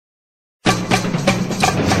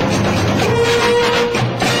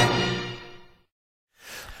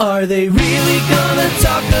Are they really gonna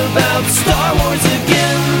talk about Star Wars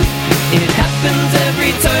again? It happens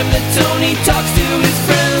every time that Tony talks to his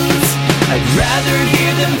friends. I'd rather hear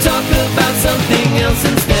them talk about something else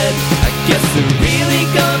instead. I guess they're really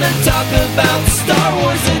gonna talk about Star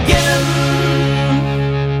Wars again.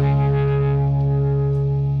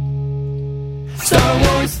 Star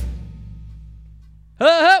Wars. Ho,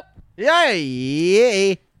 ho!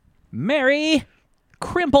 Yay! Mary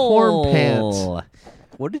Crimple. Horn pants.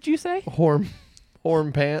 What did you say? Horn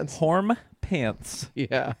pants. Horn pants.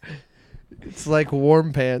 Yeah. It's like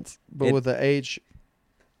warm pants, but with a H.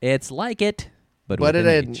 It's like it, but But with it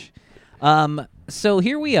an ain't. H. So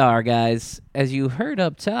here we are, guys. As you heard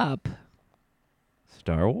up top,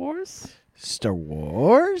 Star Wars. Star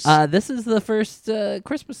Wars? This is the first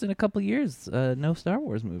Christmas in a couple years. No Star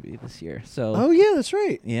Wars movie this year. So oh, yeah, that's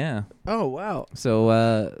right. yeah. Oh, wow. So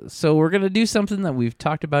we're gonna do something that we've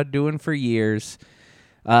talked about doing for years.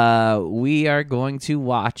 We are going to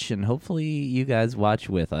watch, and hopefully you guys watch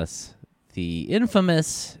with us, the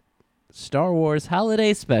infamous Star Wars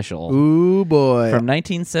Holiday Special Ooh, boy. from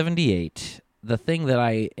 1978. The thing that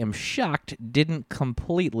I am shocked didn't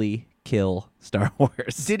completely kill Star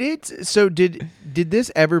Wars. Did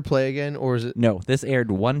this ever play again, or is it? No, this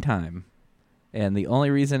aired one time, and the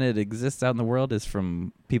only reason it exists out in the world is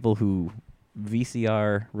from people who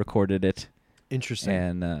VCR recorded it. Interesting.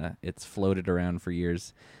 And it's floated around for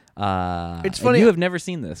years. It's and funny. you have never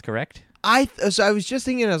seen this, correct? So I was just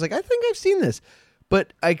thinking, I was like, I think I've seen this,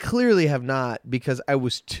 but I clearly have not because I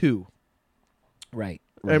was 2. Right.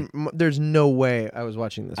 And there's no way I was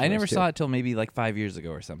watching this. I when never was 2. saw it till maybe like 5 years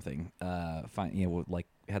ago or something. Like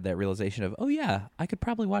had that realization of, oh yeah, I could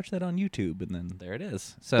probably watch that on YouTube, and then there it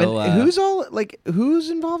is. So And who's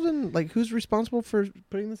involved in, like, who's responsible for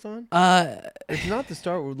putting this on? It's not the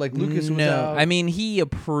Star Wars, like Lucas was no, out. I mean he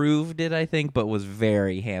approved it, I think, but was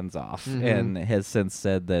very hands off, and has since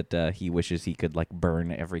said that he wishes he could like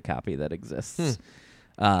burn every copy that exists.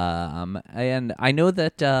 And I know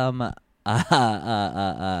that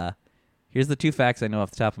here's the 2 facts I know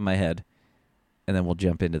off the top of my head, and then we'll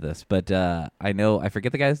jump into this. But I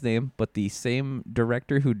forget the guy's name, but the same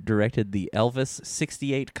director who directed the Elvis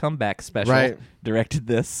 68 comeback special Right. directed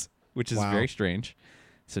this, which is Wow. very strange.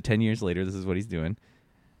 So 10 years later, this is what he's doing.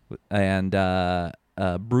 And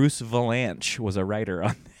Bruce Valanche was a writer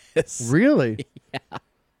on this. Really? Yeah.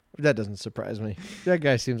 That doesn't surprise me. That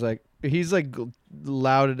guy seems like he's like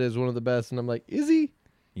lauded as one of the best, and I'm like, is he?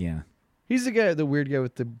 Yeah. He's the weird guy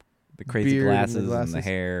with the Crazy beard and glasses, the and the glasses.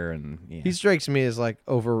 hair, and yeah. He strikes me as like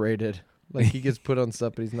overrated. Like he gets put on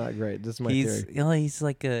stuff, but he's not great. This is my he's theory. he's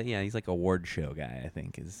like he's like a award show guy, I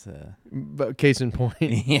think is But case in point,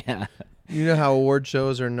 yeah. you know how award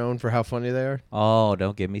shows are known for how funny they are. Oh,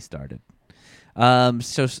 don't get me started.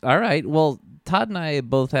 So all right. Well, Todd and I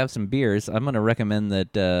both have some beers. I'm going to recommend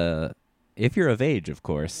that if you're of age, of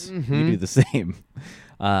course, you do the same.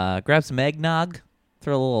 Grab some eggnog,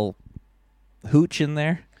 throw a little hooch in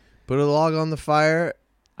there. Put a log on the fire.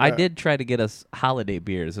 I did try to get us holiday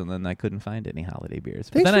beers, and then I couldn't find any holiday beers.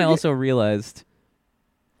 But Thanks then I for also realized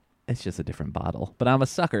it's just a different bottle. But I'm a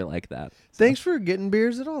sucker like that. So. Thanks for getting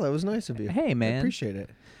beers at all. That was nice of you. Hey, man. I appreciate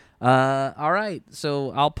it. All right,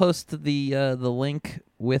 so I'll post the link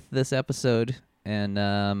with this episode, and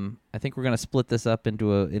I think we're gonna split this up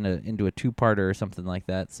into a 2-parter or something like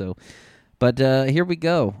that. So, but here we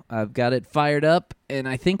go. I've got it fired up, and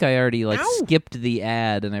I think I already skipped the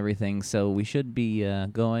ad and everything, so we should be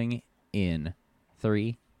going in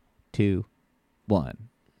 3, 2, 1.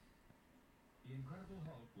 The Incredible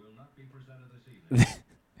Hulk will not be presented this evening.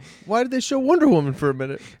 Why did they show Wonder Woman for a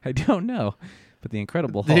minute? I don't know, but the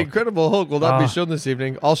Incredible Hulk. The Incredible Hulk will not be shown this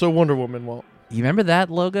evening. Also, Wonder Woman won't. You remember that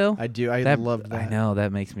logo? I do. I loved that. I know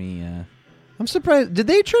that makes me. I'm surprised. Did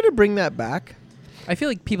they try to bring that back? I feel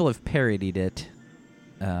like people have parodied it.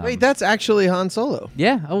 Wait, that's actually Han Solo.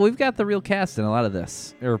 Yeah. Oh, we've got the real cast in a lot of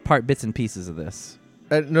this, or bits and pieces of this.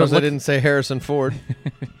 Notice I look- didn't say Harrison Ford.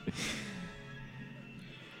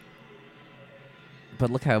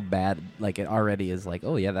 But look how bad, like, it already is. Like,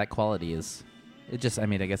 oh yeah, that quality is. It just, I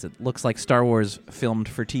mean, I guess it looks like Star Wars filmed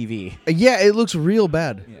for TV. Yeah, it looks real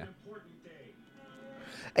bad. Yeah.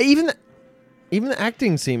 Even the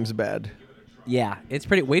acting seems bad. Yeah, it's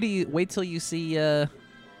pretty. Wait till you see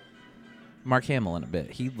Mark Hamill in a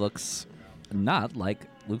bit. He looks not like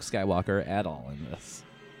Luke Skywalker at all in this.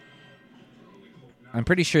 I'm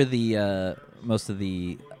pretty sure the most of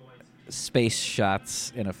the space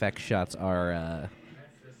shots and effect shots are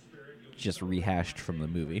just rehashed from the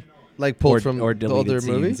movie, Like pulled from or the deleted other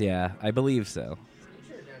scenes. movie? Yeah, I believe so.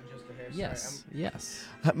 Yes.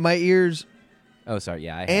 My ears Oh, sorry.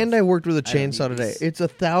 Yeah, I have. And I worked with a I don't chainsaw need today. these. It's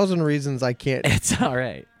 1,000 reasons I can't. It's all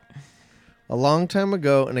right. A long time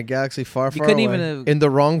ago in a galaxy far, You far couldn't away, even, in the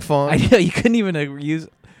wrong font. I know you couldn't even use.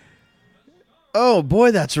 Oh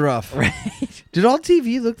boy, that's rough. Right. Did all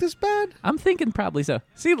TV look this bad? I'm thinking probably so.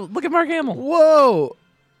 See, look at Mark Hamill. Whoa.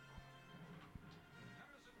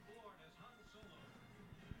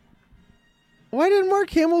 Why did Mark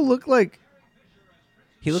Hamill look like?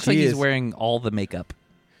 He looks like he's Jeez. wearing all the makeup.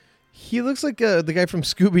 He looks like the guy from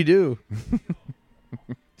Scooby Doo.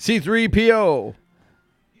 C-3PO.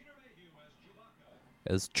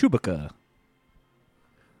 As Chewbacca.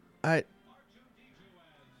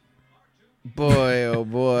 Boy, oh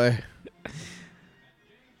boy.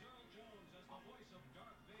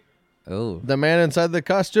 Oh, The man inside the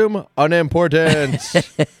costume, unimportant.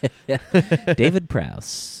 David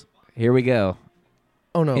Prowse. Here we go.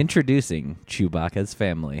 Oh no. Introducing Chewbacca's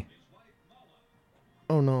family.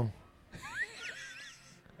 Oh no.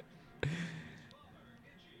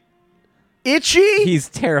 Itchy? He's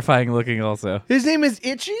terrifying looking also. His name is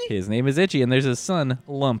Itchy? His name is Itchy, and there's his son,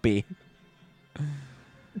 Lumpy.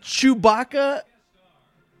 Chewbacca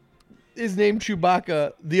is named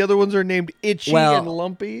Chewbacca. The other ones are named Itchy Well, and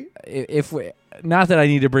Lumpy. If we, not that I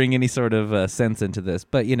need to bring any sort of sense into this,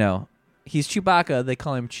 but you know, he's Chewbacca. They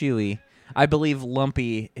call him Chewie. I believe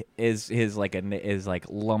Lumpy is like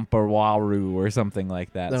Lumperwaru or something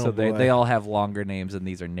like that. Oh, so boy. they all have longer names, and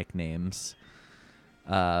these are nicknames.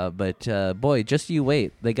 But boy, just you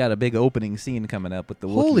wait. They got a big opening scene coming up with the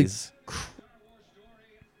Holy Wookiees.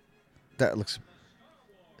 That looks.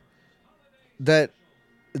 That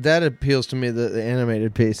appeals to me, the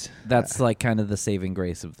animated piece. That's like kind of the saving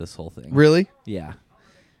grace of this whole thing. Really? Yeah.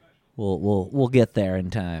 We'll get there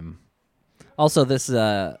in time. Also, this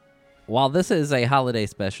while this is a holiday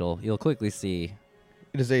special, you'll quickly see.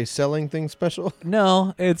 It is a selling thing special.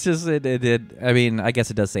 No, it's just it. I mean, I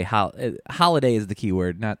guess it does say holiday is the key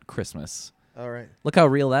word, not Christmas. All right. Look how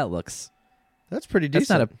real that looks. That's pretty That's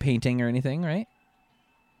decent. not a painting or anything, right?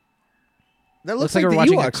 That looks like like we're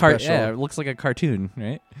the watching Ewok a special. Yeah, it looks like a cartoon,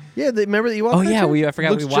 right? Yeah, remember the Ewok Oh yeah, cartoon? I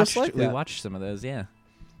forgot Looks we just watched like we that. watched some of those. Yeah,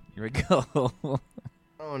 here we go.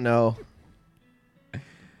 Oh no.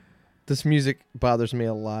 This music bothers me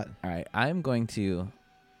a lot. All right, I'm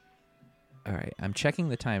checking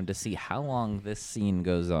the time to see how long this scene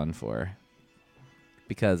goes on for,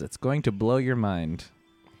 because it's going to blow your mind.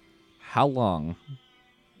 How long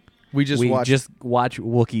We just watched. watch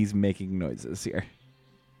Wookiees making noises here.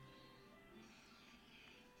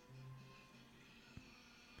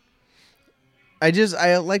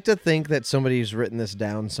 I like to think that somebody's written this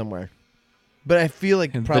down somewhere, but I feel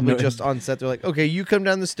like The probably no- just on set they're like, okay, you come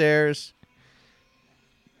down the stairs.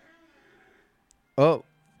 Oh,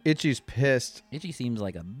 Itchy's pissed. Itchy seems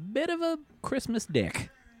like a bit of a Christmas dick.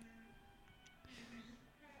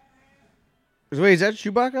 Wait, is that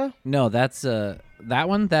Chewbacca? No, that's that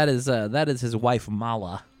one. That is his wife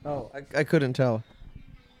Mala. Oh, I couldn't tell.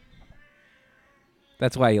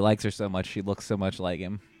 That's why he likes her so much. She looks so much like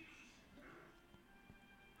him.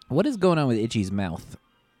 What is going on with Itchy's mouth?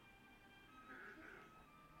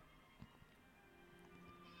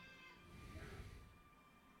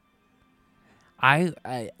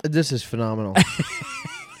 I This is phenomenal.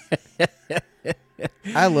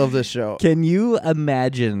 I love this show. can you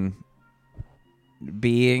imagine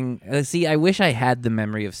being see, I wish I had the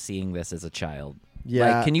memory of seeing this as a child.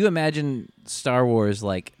 Yeah. Like, can you imagine Star Wars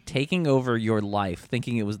like taking over your life,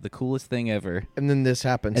 thinking it was the coolest thing ever, And then this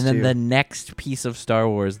happens and to then you. the next piece of Star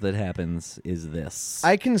Wars that happens is this?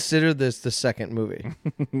 I consider this the second movie.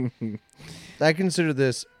 I consider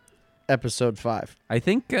this episode 5. I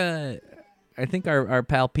think our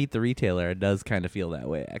pal Pete the Retailer does kind of feel that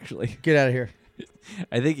way, actually. Get out of here.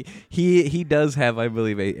 I think he does have, I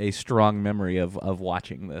believe, a strong memory of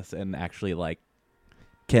watching this and actually like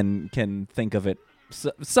can think of it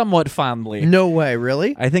somewhat fondly. No way,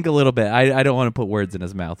 really? I think a little bit. I don't want to put words in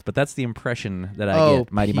his mouth, but that's the impression that I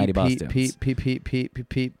get. Mighty Mighty Boss Tunes. Pete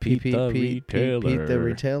the Retailer.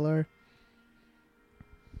 Retailer.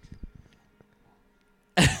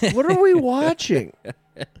 What are we watching?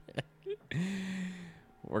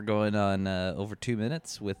 We're going on over 2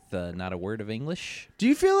 minutes with not a word of English. Do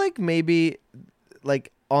you feel like maybe,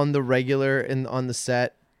 like on the regular and on the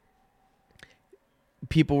set,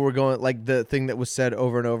 people were going like the thing that was said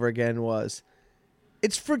over and over again was,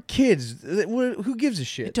 "It's for kids. Who gives a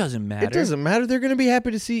shit? It doesn't matter. It doesn't matter. They're going to be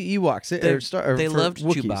happy to see Ewoks. They for loved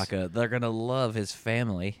Wookiees. Chewbacca. They're gonna love his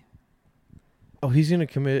family. Oh, he's going to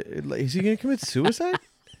commit. Is he going to commit suicide?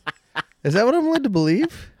 Is that what I'm led to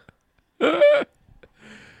believe?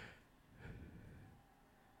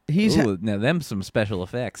 He's Ooh, now them some special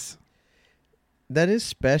effects. That is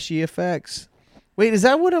special effects. Wait, is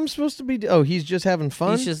that what I'm supposed to be? Oh, he's just having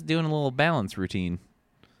fun. He's just doing a little balance routine.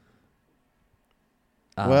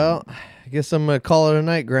 Well, I guess I'm gonna call it a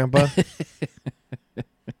night, Grandpa.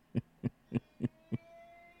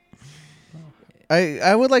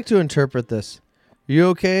 I would like to interpret this. You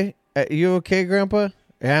okay? You okay, Grandpa?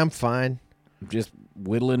 Yeah, I'm fine. Just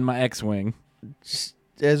whittling my X-wing. Just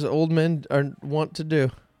as old men want to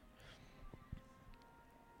do.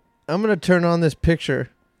 I'm gonna turn on this picture.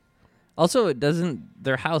 Also, it doesn't.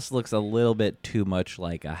 Their house looks a little bit too much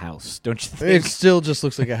like a house, don't you think? It still just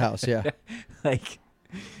looks like a house. Yeah. Like,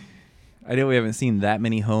 I know we haven't seen that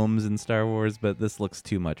many homes in Star Wars, but this looks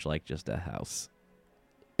too much like just a house.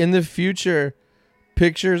 In the future,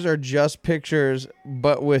 pictures are just pictures,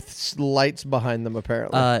 but with lights behind them.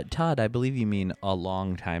 Apparently. Todd, I believe you mean a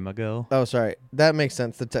long time ago. Oh, sorry. That makes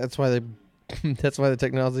sense. That's why that's why the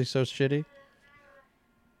technology's so shitty.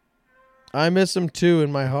 I miss him too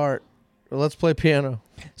in my heart. Well, let's play piano.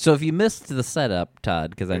 So if you missed the setup,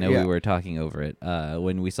 Todd, because I know Yeah. we were talking over it,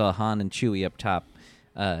 when we saw Han and Chewie up top,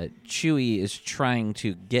 Chewie is trying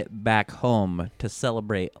to get back home to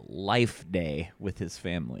celebrate Life Day with his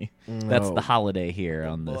family. That's No. the holiday here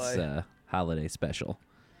on this holiday special.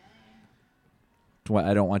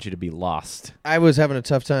 I don't want you to be lost. I was having a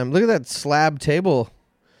tough time. Look at that slab table.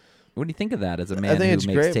 What do you think of that as a man think who it's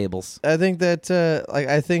makes great. tables? I think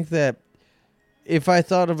that if I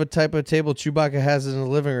thought of a type of table Chewbacca has in the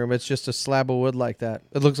living room, it's just a slab of wood like that.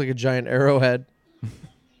 It looks like a giant arrowhead.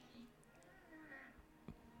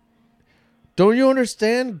 Don't you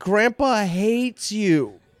understand? Grandpa hates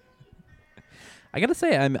you. I gotta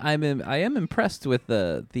say, I am impressed with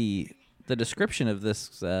the description of this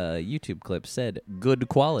YouTube clip. Said good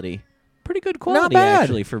quality, pretty good quality bad.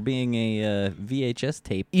 actually for being a VHS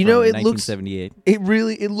tape. You know, from it looks-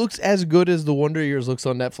 1978. It looks as good as the Wonder Years looks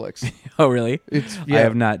on Netflix. Oh, really? It's I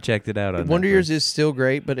have not checked it out on Wonder Netflix. Years is still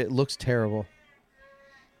great, but it looks terrible.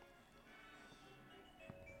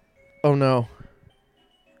 Oh no.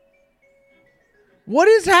 What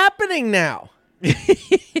is happening now?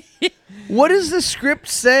 What does the script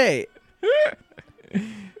say?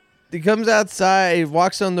 He comes outside, he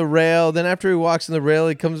walks on the rail, then after he walks on the rail,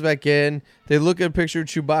 he comes back in. They look at a picture of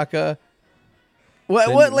Chewbacca. What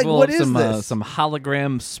Then what like we'll what have is some, this? some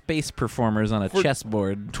hologram space performers on a For-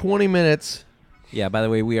 chessboard. 20 minutes. Yeah. By the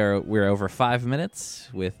way, we're over 5 minutes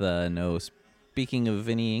with no speaking of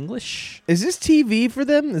any English. Is this TV for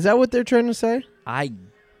them? Is that what they're trying to say?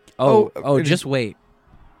 it Just wait.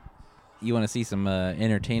 You want to see some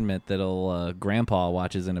entertainment that'll Grandpa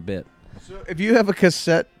watches in a bit. So if you have a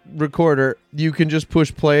cassette recorder, you can just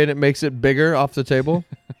push play and it makes it bigger off the table.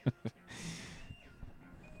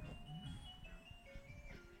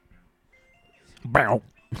 Bow.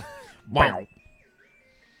 Bow.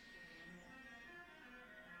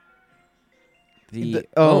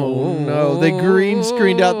 No, they green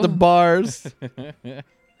screened out the bars.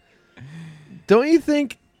 Don't you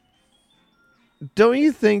think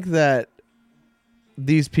that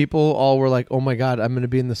these people all were like, "Oh my god, I'm going to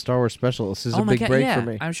be in the Star Wars special. This is a big break yeah. for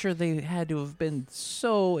me." I'm sure they had to have been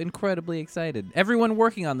so incredibly excited. Everyone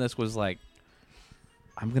working on this was like,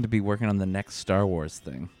 I'm going to be working on the next Star Wars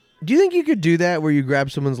thing. Do you think you could do that where you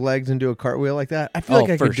grab someone's legs and do a cartwheel like that? I feel like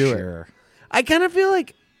I for could do it. sure. I kind of feel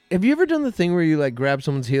like, have you ever done the thing where you like grab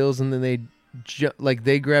someone's heels and then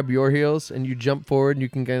they grab your heels and you jump forward and you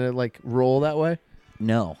can kind of like roll that way?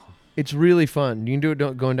 No. It's really fun. You can do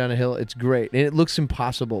it going down a hill. It's great. And it looks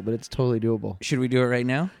impossible, but it's totally doable. Should we do it right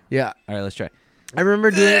now? Yeah. All right, let's try. I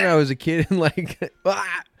remember doing it when I was a kid and like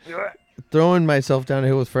throwing myself down a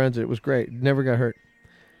hill with friends. It was great. Never got hurt.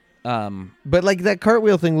 But like that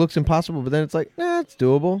cartwheel thing looks impossible, but then it's like, it's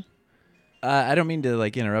doable. I don't mean to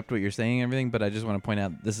like interrupt what you're saying and everything, but I just want to point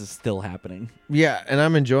out this is still happening. Yeah, and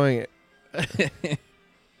I'm enjoying it.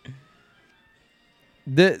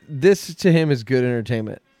 This to him is good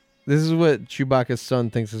entertainment. This is what Chewbacca's son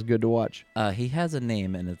thinks is good to watch. He has a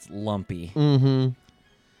name and it's Lumpy. Mm-hmm.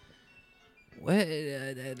 What?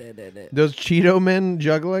 Those Cheeto men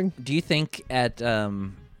juggling? Do you think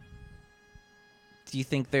do you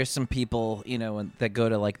think there's some people, that go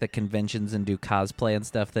to like the conventions and do cosplay and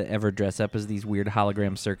stuff that ever dress up as these weird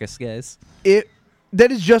hologram circus guys? That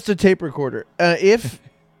is just a tape recorder. If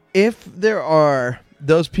there are,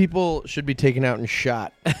 those people should be taken out and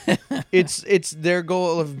shot. It's their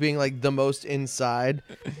goal of being like the most inside,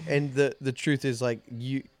 and the truth is like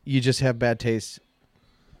you just have bad taste.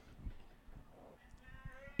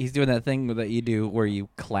 He's doing that thing that you do where you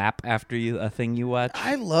clap after a thing you watch.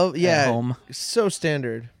 I love at home. so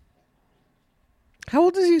standard. How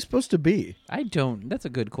old is he supposed to be? I don't. That's a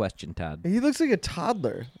good question, Todd. He looks like a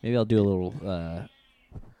toddler. Maybe I'll do a little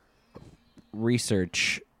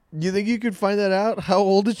research. You think you could find that out? How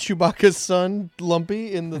old is Chewbacca's son,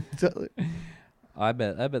 Lumpy, in the... I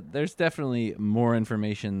bet there's definitely more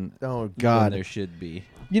information Oh, than God. there should be.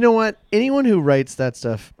 You know what? Anyone who writes that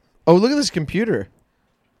stuff... Oh, look at this computer.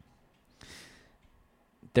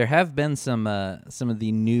 There have been some of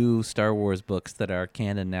the new Star Wars books that are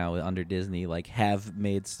canon now under Disney, like have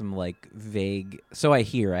made some like vague. So I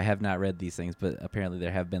hear. I have not read these things, but apparently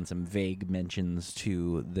there have been some vague mentions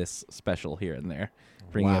to this special here and there,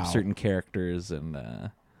 bringing up Wow. certain characters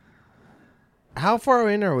and. How far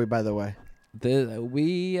in are we, by the way?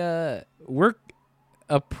 We're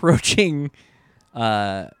approaching.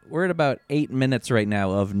 We're at about 8 minutes right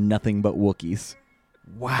now of nothing but Wookiees.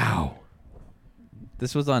 Wow.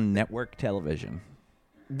 This was on network television.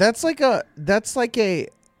 That's like a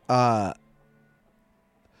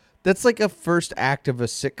first act of a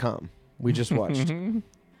sitcom we just watched.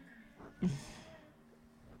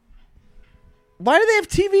 Why do they have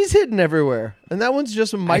TVs hidden everywhere? And that one's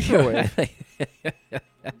just a microwave.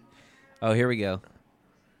 Oh, here we go.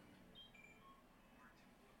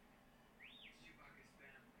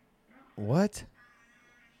 What?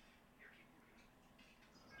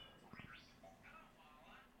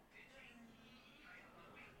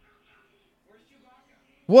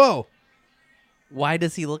 Whoa. Why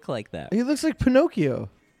does he look like that? He looks like Pinocchio.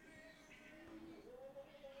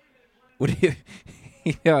 Would you,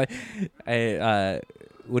 you know,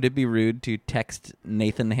 would it be rude to text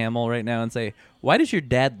Nathan Hamill right now and say, "Why does your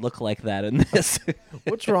dad look like that in this?"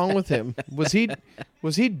 What's wrong with him? Was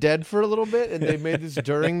he dead for a little bit and they made this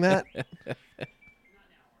during that?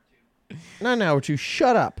 Not an hour or two.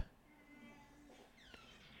 Shut up.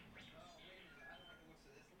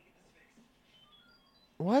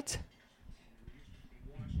 What?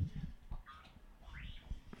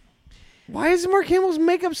 Why is Mark Hamill's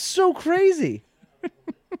makeup so crazy?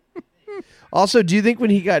 Also, do you think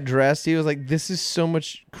when he got dressed, he was like, "This is so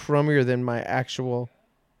much crummier than my actual"?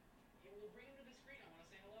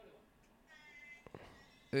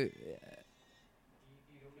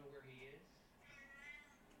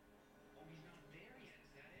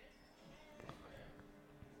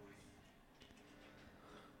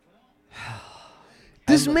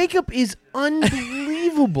 This makeup is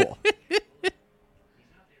unbelievable.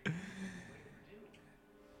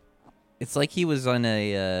 It's like he was on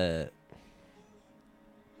a.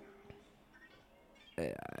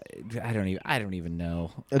 I don't even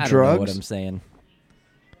know. I don't know Drugs? what I'm saying.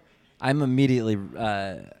 I'm immediately.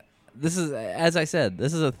 This is, as I said,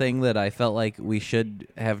 this is a thing that I felt like we should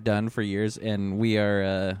have done for years, and we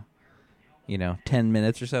are, 10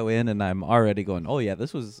 minutes or so in, and I'm already going, "Oh yeah,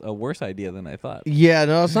 this was a worse idea than I thought." Yeah,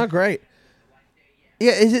 no, it's not great.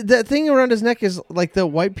 Yeah, is it that thing around his neck is like the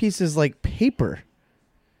white piece is like paper.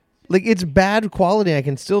 Like it's bad quality. I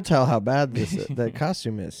can still tell how bad this that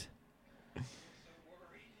costume is.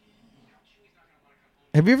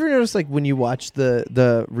 Have you ever noticed, like, when you watch the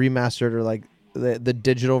remastered or like the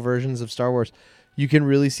digital versions of Star Wars, you can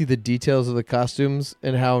really see the details of the costumes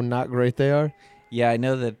and how not great they are? Yeah, I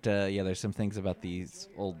know that. There's some things about these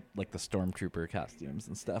old, like the stormtrooper costumes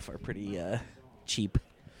and stuff, are pretty cheap.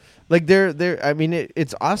 Like they're. I mean,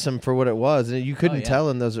 it's awesome for what it was, and you couldn't yeah. tell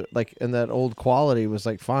in those in that old quality was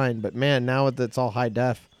like fine. But man, now it's all high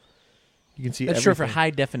def. You can see. That's everything. true for high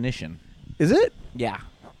definition. Is it? Yeah,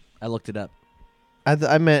 I looked it up.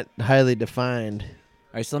 I meant highly defined. All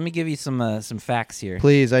right, so let me give you some facts here.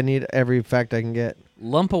 Please, I need every fact I can get.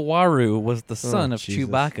 Lumpawaru was the son of Jesus.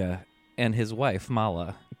 Chewbacca and his wife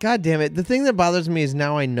Mala. God damn it! The thing that bothers me is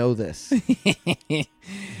now I know this.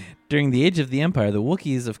 During the Age of the Empire, the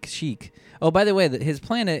Wookiees of Kashyyyk. Oh, by the way, his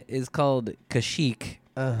planet is called Kashyyyk,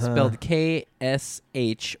 spelled Kshyyyyk.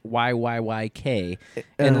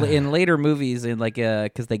 And in later movies, in like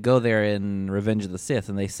because they go there in Revenge of the Sith,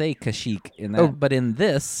 and they say Kashyyyk in that, but in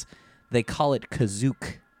this, they call it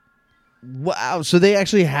Kazook. Wow! So they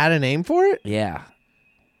actually had a name for it? Yeah,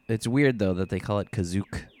 it's weird though that they call it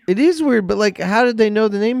Kazook. It is weird, but like, how did they know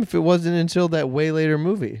the name if it wasn't until that way later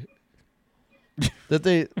movie? That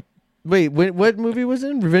they wait. What movie was it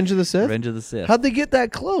in? Revenge of the Sith. Revenge of the Sith. How'd they get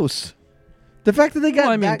that close? The fact that they got.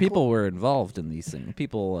 Well, I mean, that people were involved in these things.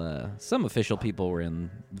 People, some official people were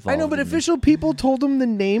involved. I know, but in official people told them the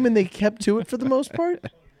name and they kept to it for the most part.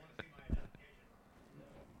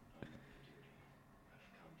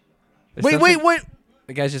 There's Wait! something-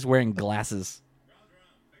 The guy's just wearing glasses.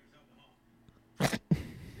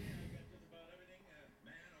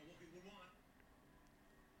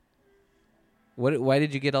 What? Why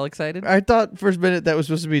did you get all excited? I thought first minute that was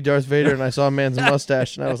supposed to be Darth Vader, and I saw a man's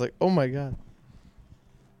mustache, and I was like, "Oh my god!"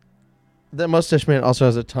 That mustache man also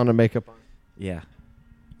has a ton of makeup on. Yeah,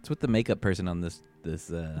 it's with the makeup person on this.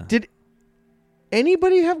 Did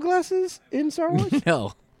anybody have glasses in Star Wars?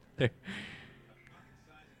 No.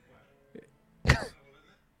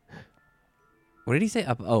 What did he say?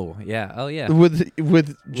 Oh yeah. Oh yeah.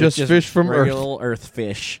 With just fish from Earth. Real Earth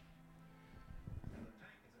fish.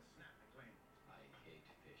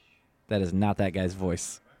 That is not that guy's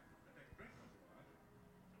voice.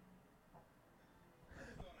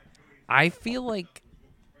 I feel like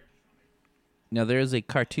there's a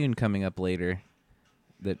cartoon coming up later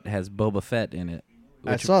that has Boba Fett in it.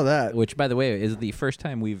 I saw that. Which, by the way, is the first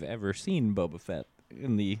time we've ever seen Boba Fett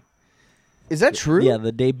in the. Is that true? Yeah,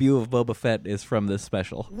 the debut of Boba Fett is from this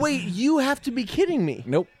special. Wait, you have to be kidding me.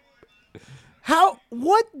 Nope. How?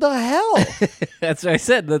 What the hell? That's what I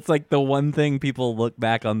said. That's like the one thing people look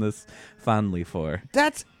back on this fondly for.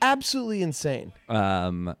 That's absolutely insane.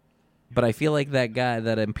 But I feel like that guy,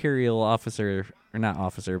 that Imperial officer, or not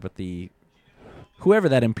officer, but whoever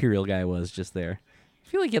that Imperial guy was just there, I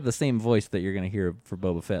feel like he had the same voice that you're going to hear for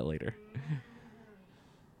Boba Fett later.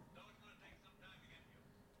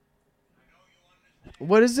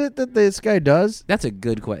 What is it that this guy does? That's a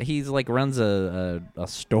good question. He's like runs a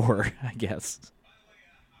store, I guess.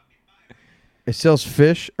 It sells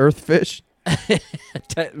fish, earth fish,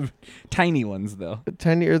 Tiny ones, though.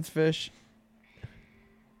 tiny earth fish.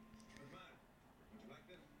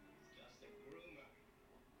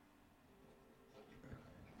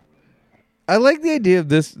 I like the idea of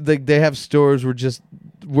this. Like they have stores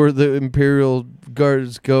where the Imperial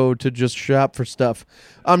guards go to just shop for stuff.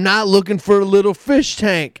 I'm not looking for a little fish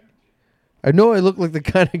tank. I know I look like the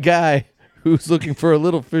kind of guy who's looking for a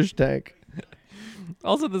little fish tank.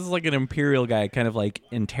 Also, this is like an Imperial guy kind of like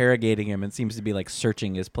interrogating him and seems to be like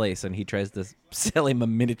searching his place, and he tries to sell him a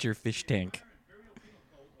miniature fish tank.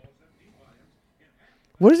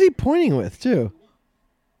 What is he pointing with, too?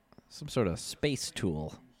 Some sort of space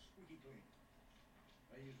tool.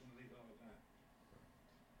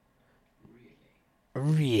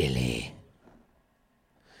 Really?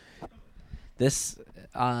 This,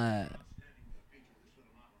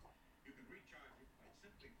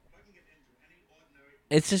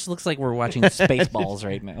 it just looks like we're watching Spaceballs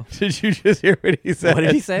right now. Did you just hear what he said? What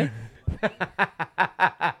did he say?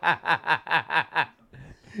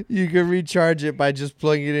 You can recharge it by just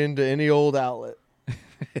plugging it into any old outlet.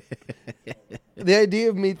 The idea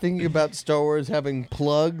of me thinking about Star Wars having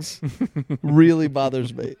plugs really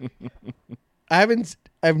bothers me.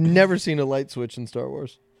 I've never seen a light switch in Star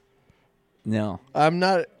Wars. No. I'm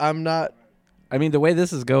not. I mean, the way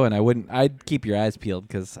this is going, I'd keep your eyes peeled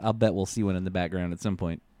because I'll bet we'll see one in the background at some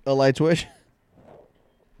point. A light switch?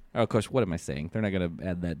 Oh, of course, what am I saying? They're not going to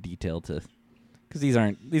add that detail to, because these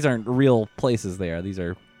aren't real places. These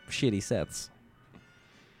are shitty sets.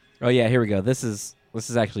 Oh yeah, here we go. This is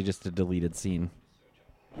actually just a deleted scene.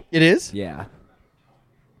 It is? Yeah.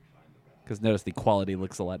 Because notice the quality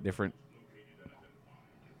looks a lot different.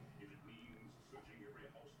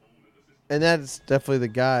 And that's definitely the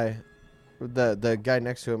guy, the guy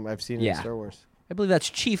next to him I've seen in Star Wars. I believe that's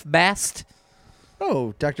Chief Bast.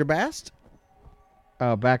 Oh, Dr. Bast?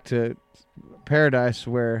 Oh, back to paradise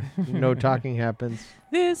where no talking happens.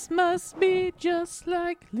 This must be just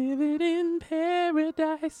like living in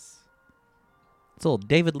paradise. It's old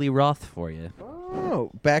David Lee Roth for you. Oh,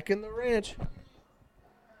 back in the ranch.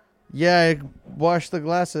 Yeah, I washed the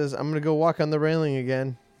glasses. I'm going to go walk on the railing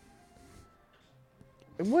again.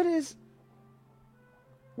 What is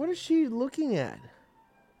she looking at?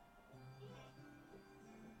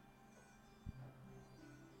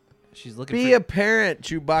 She's looking Be for a parent,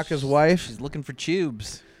 Chewbacca's wife. She's looking for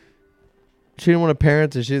tubes. She didn't want to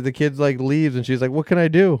parent it. The kid like leaves and she's like, "What can I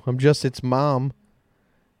do? I'm just its mom.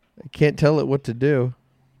 I can't tell it what to do."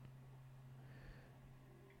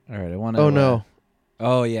 All right, I want to. Oh no.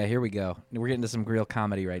 Oh yeah, here we go. We're getting to some real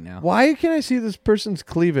comedy right now. Why can I see this person's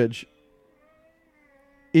cleavage?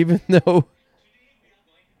 Even though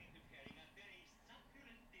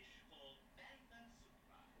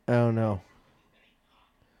oh no.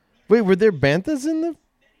 Wait, were there banthas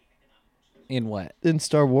In what? in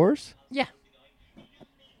Star Wars? Yeah.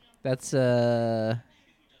 That's yeah,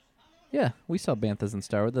 we saw banthas in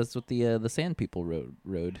Star Wars. That's what the Sand People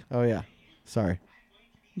rode. Oh yeah. Sorry.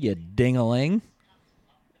 You ding-a-ling.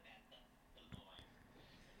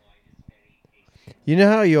 You know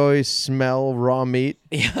how you always smell raw meat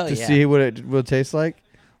to see what it will taste like?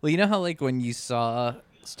 Well, you know how like when you saw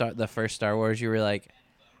the first Star Wars, you were like,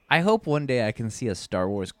 I hope one day I can see a Star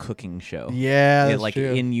Wars cooking show. Yeah, that's like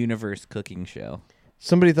true. in-universe cooking show.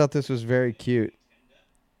 Somebody thought this was very cute.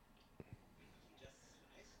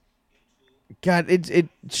 God, it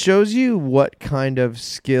shows you what kind of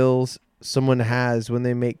skills someone has when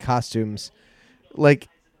they make costumes. Like,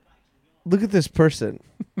 look at this person.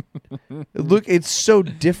 Look, it's so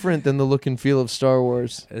different than the look and feel of Star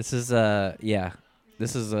Wars. This is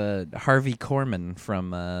This is Harvey Korman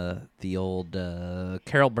from the old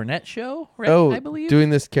Carol Burnett show, right? Oh, I believe. doing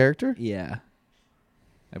this character? Yeah.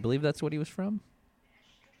 I believe that's what he was from.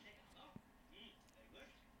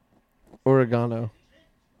 Oregano.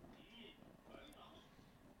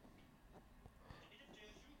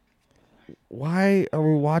 Why are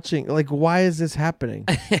we watching? Like, why is this happening?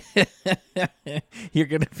 You're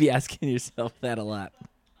going to be asking yourself that a lot.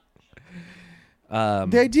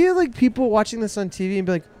 The idea of like people watching this on TV and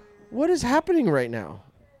be like, what is happening right now?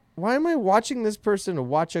 Why am I watching this person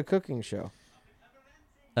watch a cooking show?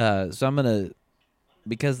 So I'm going to,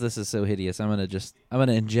 because this is so hideous, I'm going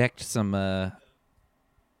to inject some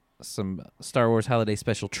Star Wars Holiday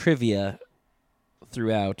Special trivia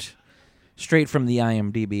throughout, straight from the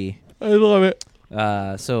IMDb. I love it.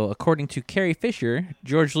 So according to Carrie Fisher,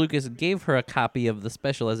 George Lucas gave her a copy of the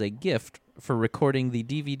special as a gift for recording the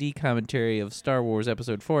DVD commentary of Star Wars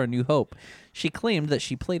Episode 4: A New Hope. She claimed that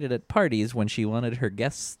she played it at parties when she wanted her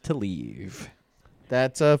guests to leave.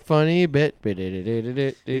 That's a funny bit.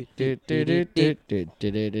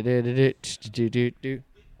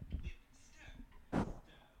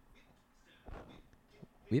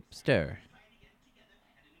 Whipster.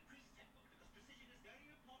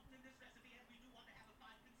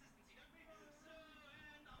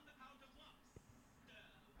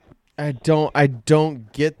 I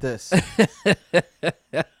don't get this.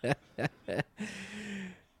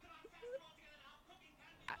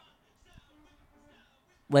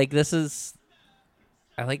 Like, this is...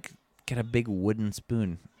 I like... Get a big wooden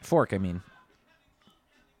spoon. Fork, I mean.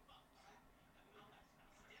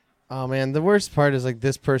 Oh man, the worst part is like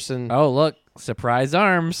this person. Oh, look. Surprise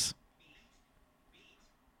arms.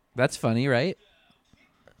 That's funny, right?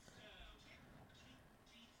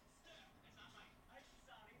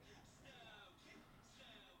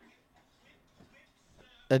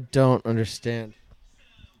 I don't understand.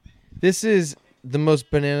 This is the most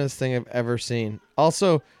bananas thing I've ever seen.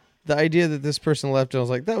 Also, the idea that this person left, I was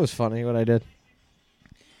like, that was funny what I did.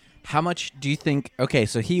 How much do you think... Okay,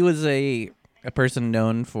 so he was a person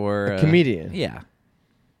known for... A comedian. Yeah.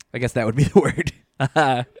 I guess that would be the word.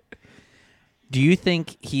 Do you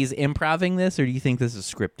think he's improvising this, or do you think this is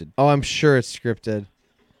scripted? Oh, I'm sure it's scripted.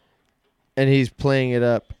 And he's playing it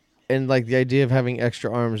up. And like the idea of having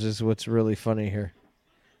extra arms is what's really funny here.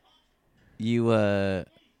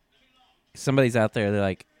 Somebody's out there, they're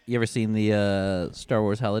like, you ever seen the Star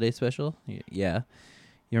Wars Holiday Special? Yeah.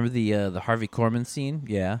 You remember the Harvey Korman scene?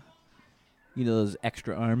 Yeah. You know those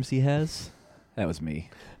extra arms he has? That was me.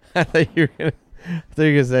 I thought you were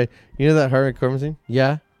gonna say, you know that Harvey Korman scene?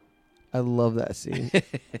 Yeah. I love that scene.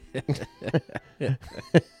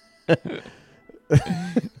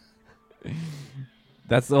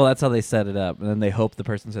 That's how they set it up, and then they hope the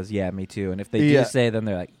person says, "Yeah, me too." And if they do say, then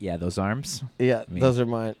they're like, "Yeah, those arms." Yeah, those are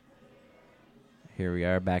mine. Here we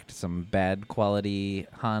are, back to some bad quality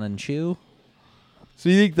Han and Chew. So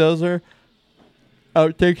you think those are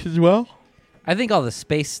outtakes as well? I think all the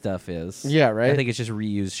space stuff is. Yeah, right? I think it's just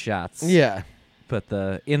reused shots. Yeah. But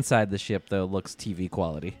the inside the ship though looks TV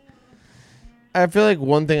quality. I feel like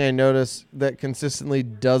one thing I notice that consistently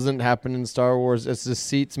doesn't happen in Star Wars is the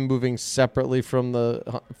seats moving separately from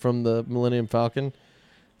the Millennium Falcon.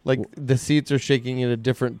 Like the seats are shaking at a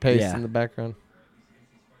different pace Yeah. in the background.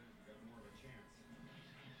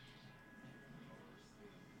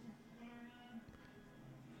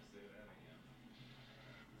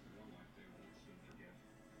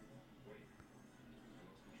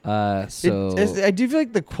 So I do feel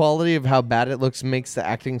like the quality of how bad it looks makes the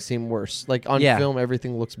acting seem worse. Like on Yeah. film,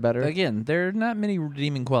 everything looks better. again, there are not many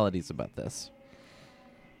redeeming qualities about this.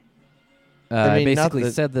 I I mean, not basically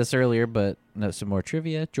that- said this earlier, but no, some more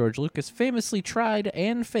trivia. George Lucas famously tried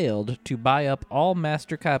and failed to buy up all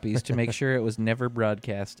master copies to make sure it was never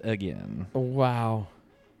broadcast again. Wow.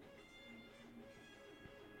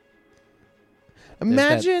 There's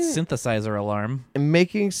that Imagine synthesizer alarm.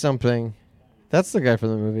 making something. That's the guy from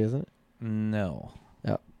the movie, isn't it? No.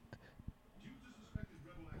 Yeah.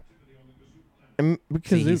 See,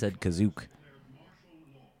 Because he said Kazook.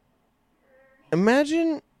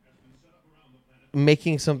 imagine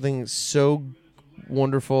making something so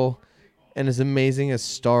wonderful and as amazing as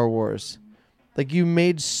Star Wars. Like you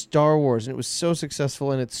made Star Wars and it was so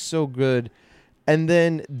successful and it's so good. and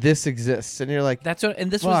then this exists, and you're like, That's what,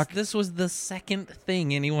 and Fuck. this was the second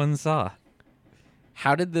thing anyone saw.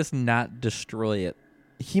 How did this not destroy it?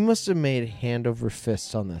 he must have made hand over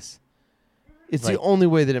fist on this. It's Like- the only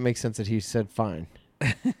way that it makes sense that he said fine,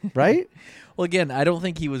 right? Well, again, I don't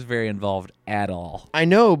think he was very involved at all. I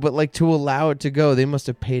know, but like to allow it to go, they must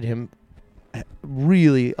have paid him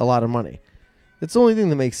really a lot of money. That's the only thing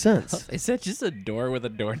that makes sense. They said just a door with a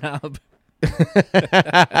doorknob. I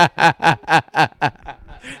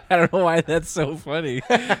don't know why that's so funny.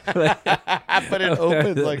 But it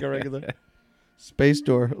opens like a regular space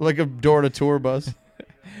door, like a door to tour bus.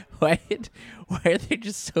 Why are there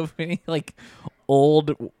just so many like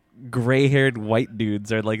old gray-haired white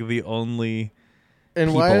dudes are like the only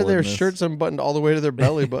And why people are their in this. shirts unbuttoned all the way to their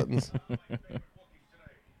belly buttons?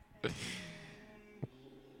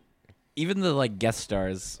 even the like guest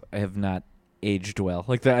stars have not aged well.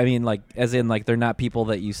 Like I mean like as in like they're not people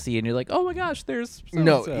that you see and you're like, "Oh my gosh, there's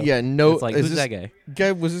No, so-and-so." yeah, no. It's like is who's this that guy?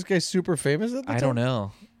 guy? Was this guy super famous at the time? I don't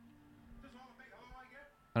know.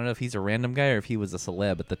 I don't know if he's a random guy or if he was a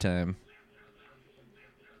celeb at the time.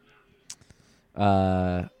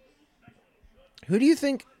 Who do you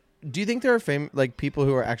think? Do you think there are like people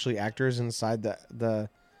who are actually actors inside the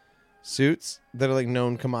suits that are like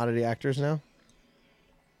known commodity actors now?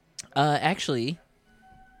 Actually,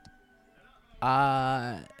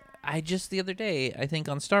 I just the other day, I think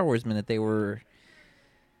on Star Wars Minute they were.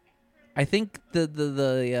 I think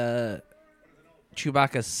the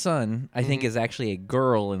Chewbacca's son, I think, is actually a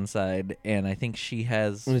girl inside, and I think she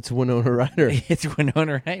has. And it's Winona Ryder. It's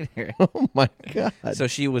Winona Ryder. Oh my god! So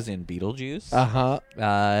she was in Beetlejuice. Star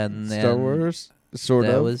And then Wars, sort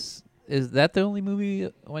that of. is that the only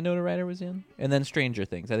movie Winona Ryder was in? And then Stranger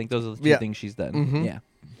Things. I think those are the two Yeah. things she's done. Mhm. Yeah.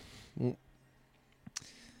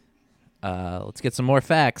 Let's get some more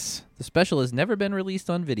facts. The special has never been released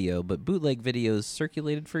on video, but bootleg videos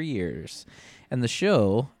circulated for years. And the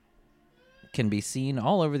show can be seen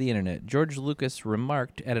all over the internet. George Lucas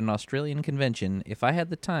remarked at an Australian convention, "If I had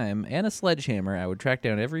the time and a sledgehammer, I would track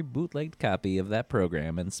down every bootlegged copy of that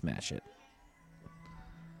program and smash it."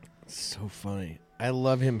 So funny. I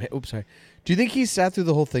love him. Oops, sorry. Do you think he sat through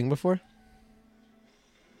the whole thing before?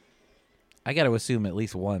 I got to assume at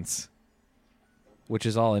least once, which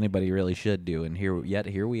is all anybody really should do. And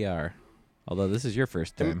here we are. Although this is your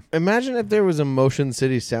first time. Imagine if there was a Motion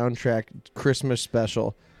City soundtrack Christmas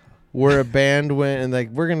special where a band went and like,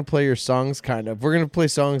 we're going to play your songs kind of. We're going to play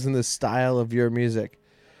songs in the style of your music.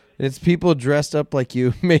 And it's people dressed up like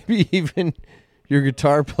you. Maybe even your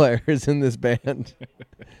guitar player is in this band.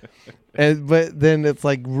 But then it's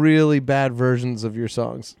like really bad versions of your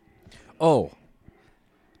songs. Oh,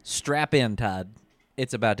 strap in, Todd.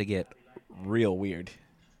 It's about to get real weird.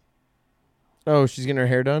 Oh, she's getting her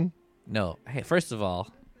hair done? No. Hey, first of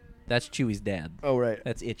all, that's Chewie's dad. Oh, right.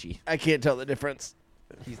 That's Itchy. I can't tell the difference.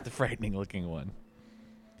 He's the frightening looking one.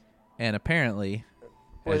 And apparently,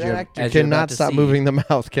 Boy, as that you're- actor as you're about cannot to stop see- moving the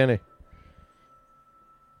mouth, can he?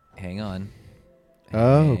 Hang on.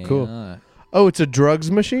 Oh, Hang cool. on. Oh, it's a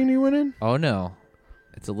drugs machine you went in? Oh, no.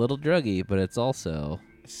 It's a little druggy, but it's also...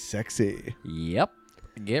 Sexy. Yep.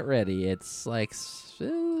 Get ready. It's like...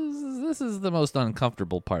 This is the most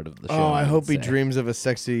uncomfortable part of the show. Oh, I hope would he say. dreams of a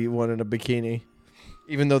sexy one in a bikini,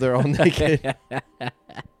 even though they're all naked.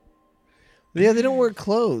 Yeah, they don't wear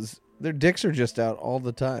clothes. Their dicks are just out all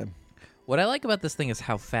the time. What I like about this thing is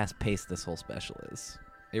how fast-paced this whole special is.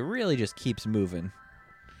 It really just keeps moving.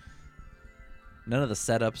 None of the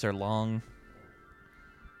setups are long.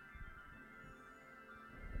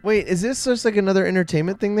 Wait, is this just like another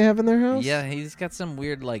entertainment thing they have in their house? Yeah, he's got some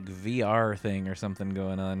weird like VR thing or something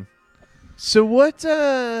going on. So what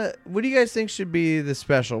do you guys think should be the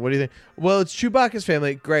special? What do you think? Well, it's Chewbacca's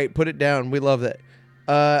family. Great, put it down. We love that.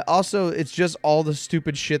 Also, it's just all the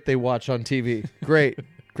stupid shit they watch on TV. Great.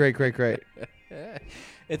 Great.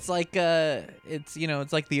 It's like it's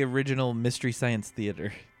it's like the original Mystery Science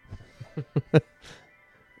Theater.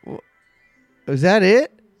 Is that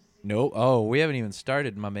it? No, oh, we haven't even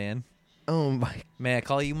started, my man. Oh my! May I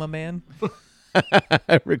call you my man?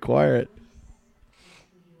 I require it.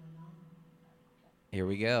 Here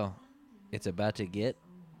we go. It's about to get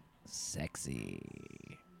sexy.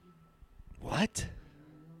 What?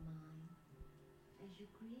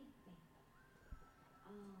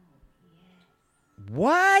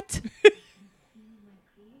 What?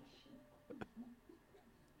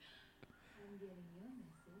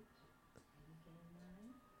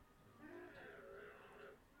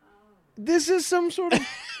 This is some sort of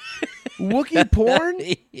Wookiee porn,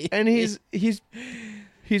 and he's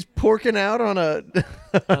porking out on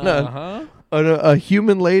Uh-huh. a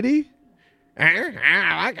human lady.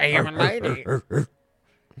 I like a human lady.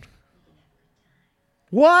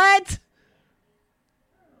 What?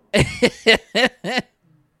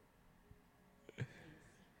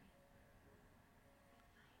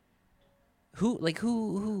 Who,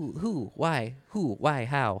 why,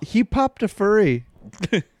 how? He popped a furry.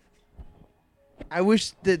 I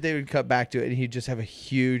wish that they would cut back to it and he'd just have a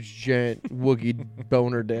huge, giant, woogie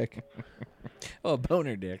boner dick. Oh,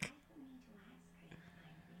 boner dick.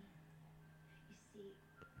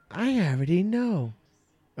 I already know.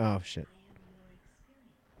 Oh, shit.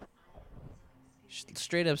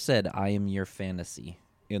 Straight up said, I am your fantasy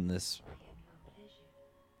in this.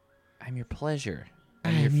 I'm your pleasure.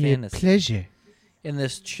 I'm your fantasy. pleasure. In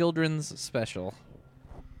this children's special.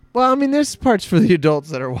 Well, I mean, there's parts for the adults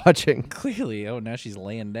that are watching. Clearly. Oh, now she's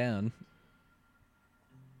laying down.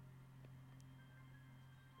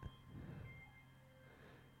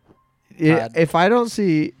 If I don't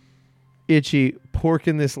see Itchy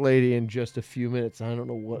porking this lady in just a few minutes, I don't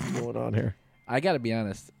know what's going on here. I gotta be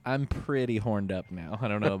honest. I'm pretty horned up now. I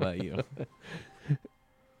don't know about you.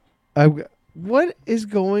 What is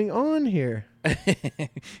going on here?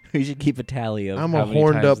 We should keep a tally of I'm how a many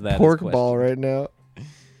horned times up that is pork questioned. ball right now.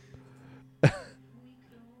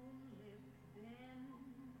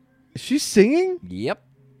 Is she singing? Yep.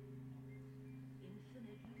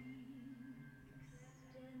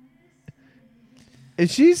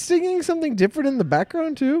 Is she singing something different in the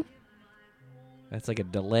background too? That's like a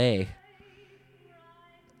delay.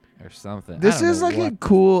 Or something. This I don't is know like a what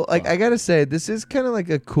cool, the like fuck. I gotta say, this is kind of like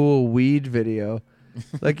a cool weed video.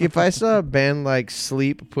 Like if I saw a band like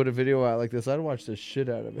Sleep put a video out like this, I'd watch the shit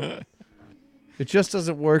out of it. It just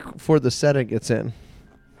doesn't work for the setting it's in.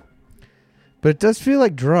 But it does feel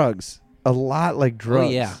like drugs. A lot like drugs.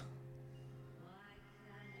 Oh, yeah.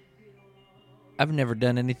 I've never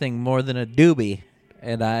done anything more than a doobie,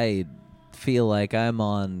 and I feel like I'm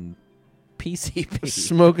on PCP.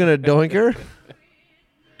 Smoking a doinker?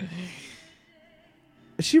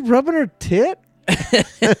 Is she rubbing her tit?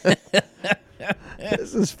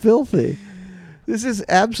 This is filthy. This is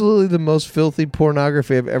absolutely the most filthy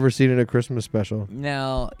pornography I've ever seen in a Christmas special.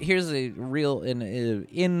 Now, here's a real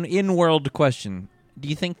in world question. Do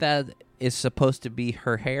you think that is supposed to be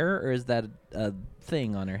her hair, or is that a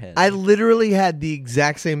thing on her head? I literally had the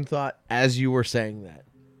exact same thought as you were saying that.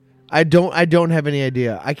 I don't have any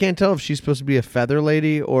idea. I can't tell if she's supposed to be a feather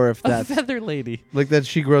lady or if a that's feather lady. like that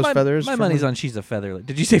she grows feathers. My from money's her- on she's a feather lady.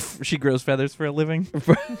 Did you say she grows feathers for a living?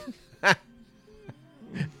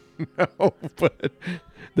 No, but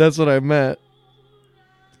that's what I meant.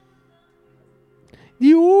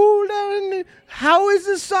 How is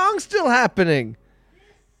this song still happening?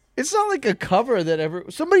 It's not like a cover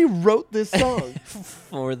that somebody wrote this song.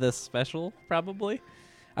 For this special, probably.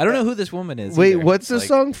 I don't know who this woman is. Wait, either. what's the Like,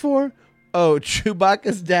 song for? Oh,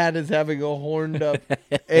 Chewbacca's dad is having a horned up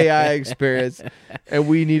AI experience, and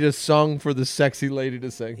we need a song for the sexy lady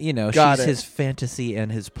to sing. You know, Got she's it. his fantasy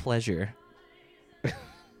and his pleasure.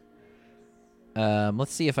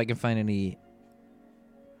 Let's see if I can find any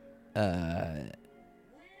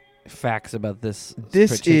facts about this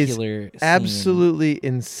This is particular scene. Absolutely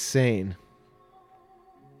insane.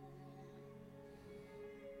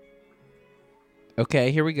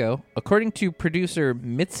 Okay, here we go. According to producer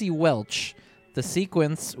Mitzi Welch, the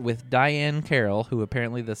sequence with Diane Carroll, who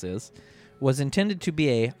apparently this is, was intended to be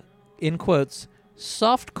a, in quotes,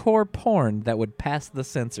 softcore porn that would pass the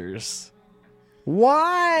censors.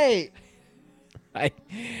 Why?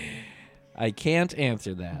 I can't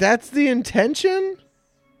answer that. That's the intention?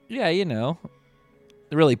 Yeah, you know,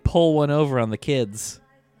 really pull one over on the kids.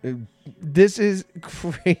 This is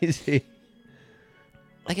crazy.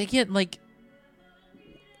 Like, again, like,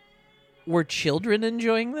 were children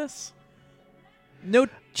enjoying this? No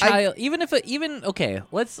child, even if a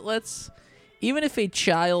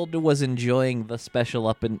child was enjoying the special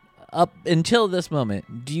up until this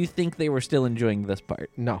moment, do you think they were still enjoying this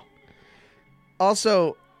part? No.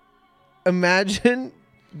 Also, imagine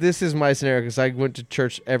this is my scenario because I went to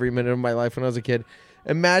church every minute of my life when I was a kid.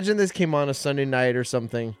 Imagine this came on a Sunday night or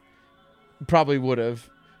something. Probably would have.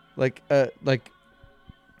 Like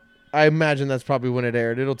I imagine that's probably when it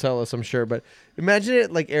aired. It'll tell us, I'm sure. But imagine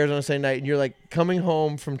it like airs on a Sunday night and you're like coming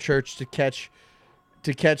home from church to catch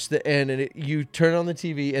the end, and you turn on the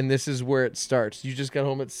TV and this is where it starts. You just got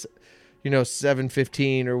home at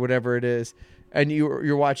 7:15 or whatever it is, and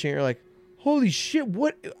you're watching. You're like, holy shit!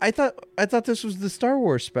 What? I thought this was the Star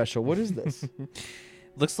Wars special. What is this?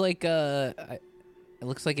 Looks like it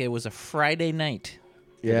looks like it was a Friday night.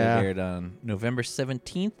 Yeah. It aired on November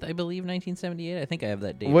 17th, I believe, 1978. I think I have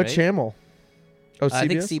that date. What right? channel? Oh, CBS? I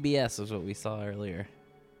think CBS is what we saw earlier.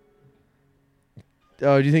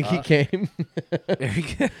 Oh, do you think he came?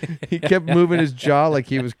 He kept moving his jaw like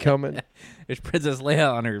he was coming. There's Princess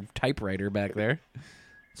Leia on her typewriter back there.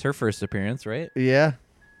 It's her first appearance, right? Yeah.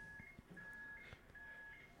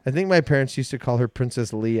 I think my parents used to call her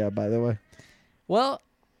Princess Leia, by the way. Well,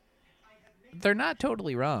 they're not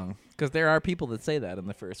totally wrong because there are people that say that in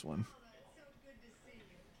the first one.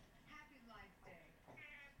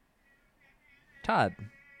 Todd,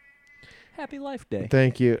 happy Life Day.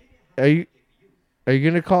 Thank you. Are you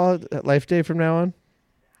going to call it Life Day from now on?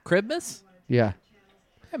 Cribmas? Yeah.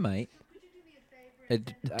 I might.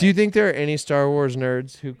 Do you think there are any Star Wars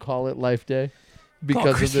nerds who call it Life Day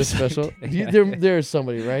because of this Christmas special? Day. There's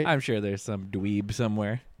somebody, right? I'm sure there's some dweeb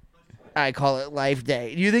somewhere. I call it Life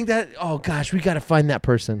Day. Do you think that? Oh gosh, we got to find that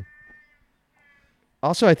person.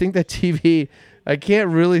 Also, I think that TV. I can't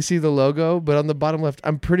really see the logo, but on the bottom left,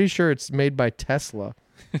 I'm pretty sure it's made by Tesla.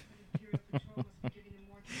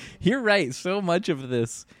 You're right. So much of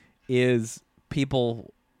this is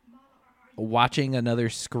people watching another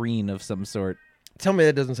screen of some sort. Tell me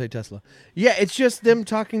that doesn't say Tesla. Yeah, it's just them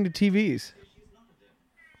talking to TVs.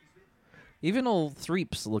 Even old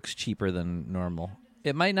Threeps looks cheaper than normal.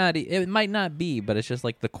 It might not. It might not be, but it's just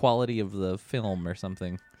like the quality of the film or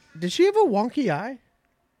something. Did she have a wonky eye?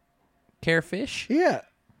 Carefish? Yeah.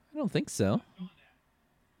 I don't think so.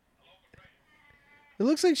 It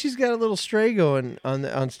looks like she's got a little stray going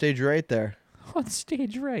on stage right there. On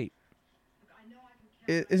stage right.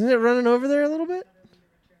 Isn't it running over there a little bit?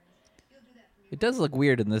 It does look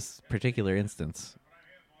weird in this particular instance.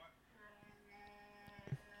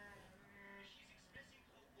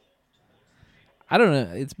 I don't know.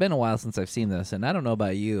 It's been a while since I've seen this, and I don't know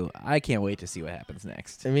about you. I can't wait to see what happens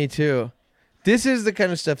next. And me too. This is the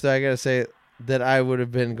kind of stuff that I gotta say that I would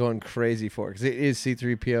have been going crazy for because it is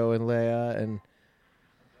C-3PO and Leia and.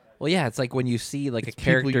 Well, yeah, it's like when you see like It's a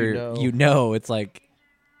character people you know. it's like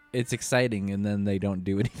it's exciting, and then they don't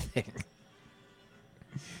do anything.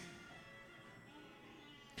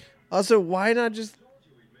 Also, why not just?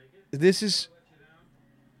 This is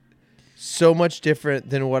so much different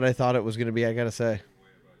than what I thought it was going to be. I gotta say,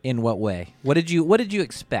 In what way? What did you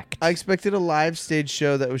expect? I expected a live stage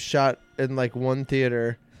show that was shot in like one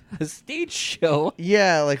theater. A stage show.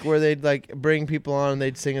 Yeah, like where they'd like bring people on and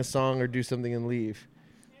they'd sing a song or do something and leave.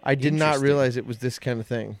 I did not Interesting. realize it was this kind of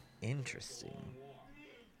thing. Interesting.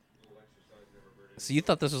 So you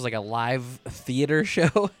thought this was like a live theater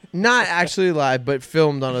show? Not actually live, but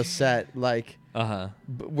filmed on a set, like Uh-huh.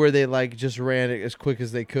 where they like just ran it as quick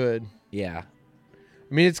as they could. Yeah.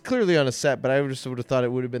 I mean, it's clearly on a set, but I just would have thought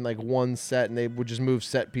it would have been like one set, and they would just move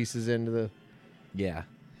set pieces into the. Yeah.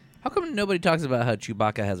 How come nobody talks about how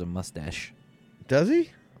Chewbacca has a mustache? Does he?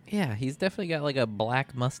 Yeah, he's definitely got like a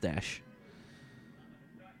black mustache.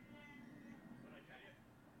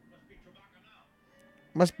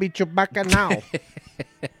 Must be Chewbacca now.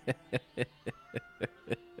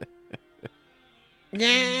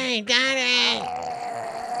 Yay, got it!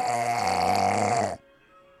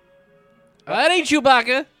 That ain't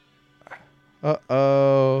Chewbacca.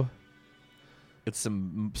 Uh-oh. It's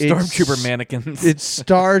some It's- stormtrooper mannequins. It's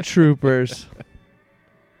Star Troopers.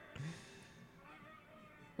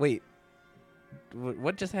 Wait.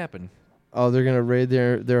 What just happened? Oh, they're gonna raid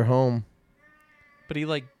their home. But he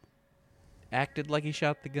like acted like he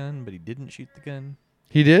shot the gun, but he didn't shoot the gun.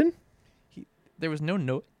 He did? There was no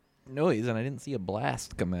noise, and I didn't see a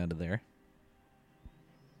blast come out of there.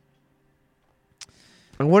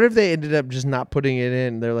 And what if they ended up just not putting it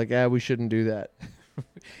in? They're like, we shouldn't do that.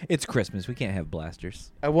 It's Christmas. We can't have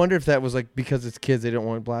blasters. I wonder if that was like because it's kids, they don't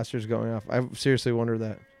want blasters going off. I seriously wonder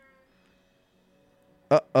that.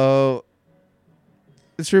 Uh-oh.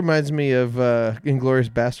 This reminds me of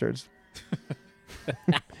Inglourious Bastards.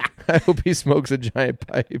 I hope he smokes a giant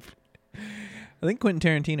pipe. I think Quentin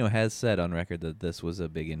Tarantino has said on record that this was a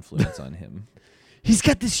big influence on him. He's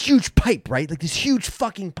got this huge pipe, right? Like this huge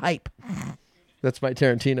fucking pipe. That's my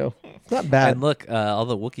Tarantino. It's not bad. And look, all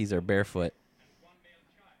the Wookiees are barefoot.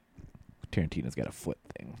 Tarantino's got a foot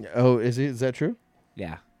thing. Oh, is he? Is that true?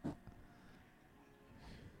 Yeah.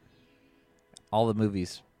 All the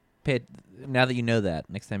movies. Now that you know that,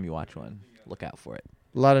 next time you watch one, look out for it.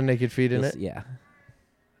 A lot of naked feet in You'll it. Yeah.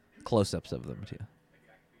 Close-ups of them, too.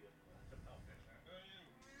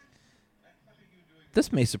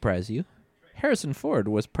 This may surprise you. Harrison Ford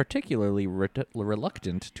was particularly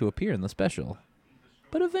reluctant to appear in the special,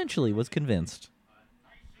 but eventually was convinced.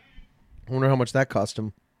 I wonder how much that cost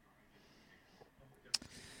him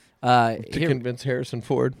to Here- convince Harrison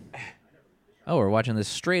Ford. Oh, we're watching this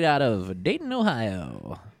straight out of Dayton,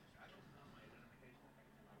 Ohio.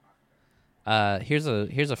 Here's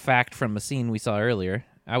a fact from a scene we saw earlier.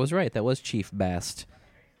 I was right. That was Chief Bast.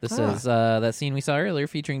 This is that scene we saw earlier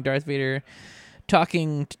featuring Darth Vader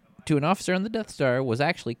talking to an officer on the Death Star was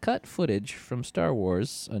actually cut footage from Star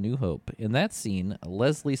Wars A New Hope. In that scene,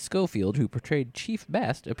 Leslie Schofield, who portrayed Chief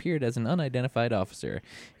Bast, appeared as an unidentified officer.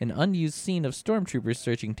 An unused scene of stormtroopers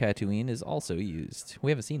searching Tatooine is also used.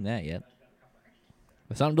 We haven't seen that yet.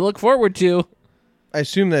 Something to look forward to. I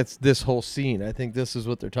assume that's this whole scene. I think this is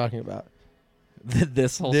what they're talking about.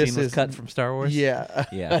 This whole This scene was is- cut from Star Wars? Yeah.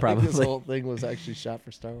 Yeah, I think probably. this whole thing was actually shot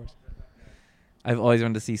for Star Wars. I've always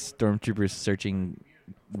wanted to see stormtroopers searching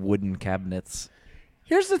wooden cabinets.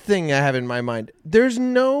 Here's the thing I have in my mind. There's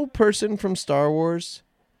no person from Star Wars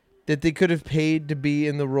that they could have paid to be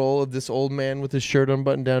in the role of this old man with his shirt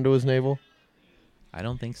unbuttoned down to his navel. I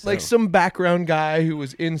don't think so. Like some background guy who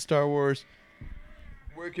was in Star Wars,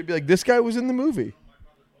 where it could be like, this guy was in the movie.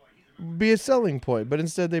 Be a selling point. But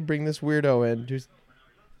instead they bring this weirdo in who's...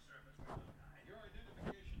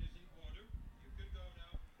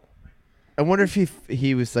 I wonder if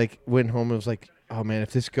he was like, went home and was like, oh man,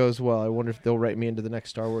 if this goes well, I wonder if they'll write me into the next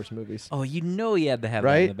Star Wars movies. Oh, you know he had to have that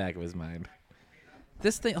in Right? the back of his mind.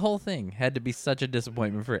 This whole thing had to be such a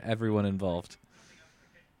disappointment for everyone involved.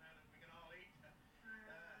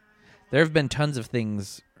 There have been tons of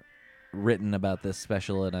things written about this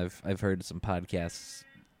special, and I've heard some podcasts.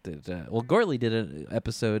 That, Gorley did an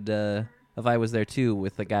episode of I Was There Too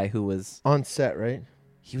with the guy who was On set, right?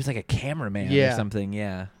 he was like a cameraman or Yeah. something.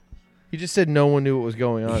 Yeah. He just said no one knew what was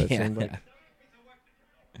going on. It seemed like.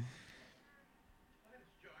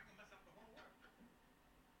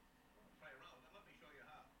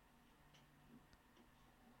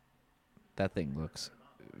 That thing looks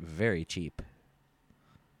very cheap.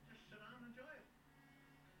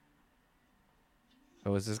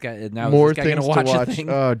 Oh, is this guy now? More is this guy things gonna watch to watch. a thing?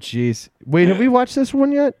 Oh, jeez. Wait, have we watched this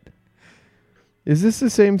one yet? Is this the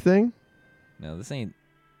same thing? No, this ain't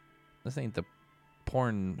the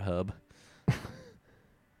porn hub.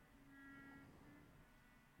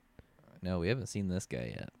 No, we haven't seen this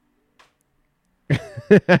guy yet.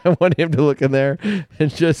 I want him to look in there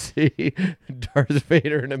and just see Darth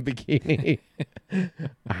Vader in a bikini.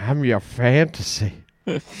 I'm your fantasy.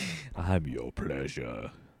 I'm your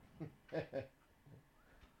pleasure.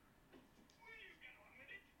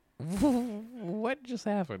 What just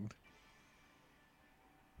happened?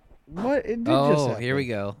 What? It did just happen. Here we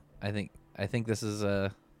go. I think this is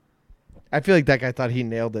I feel like that guy thought he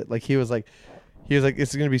nailed it. Like he was like,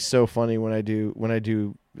 it's gonna be so funny when I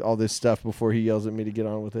do all this stuff before he yells at me to get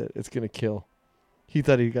on with it. It's gonna kill. He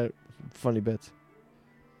thought he got funny bits.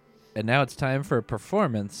 and now it's time for a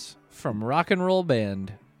performance from rock and roll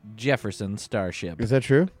band Jefferson Starship. Is that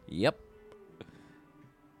true? Yep.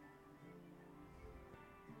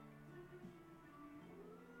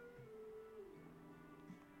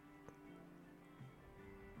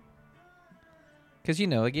 Because,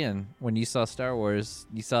 again, when you saw Star Wars,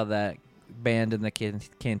 you saw that band in the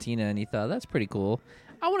cantina, and you thought, that's pretty cool.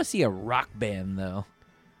 I want to see a rock band, though.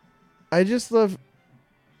 I just love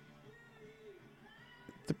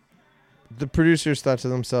the producers thought to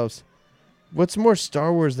themselves, what's more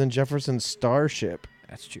Star Wars than Jefferson Starship?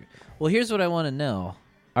 That's true. Well, here's what I want to know.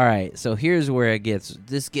 All right, so here's where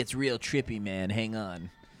this gets real trippy, man. Hang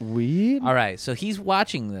on. Weed? All right, so he's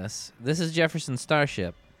watching this. This is Jefferson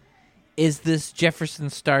Starship. Is this Jefferson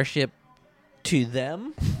Starship to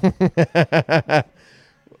them?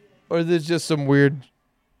 Or there's just some weird...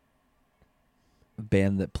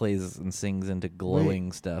 Band that plays and sings into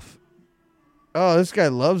glowing stuff. Oh, this guy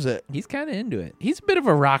loves it. He's kind of into it. He's a bit of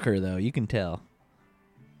a rocker, though. You can tell.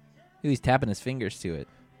 He's tapping his fingers to it.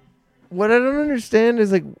 What I don't understand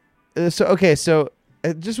is like... So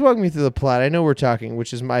just walk me through the plot. I know we're talking,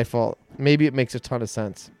 which is my fault. Maybe it makes a ton of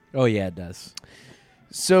sense. Oh, yeah, it does.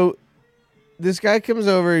 So this guy comes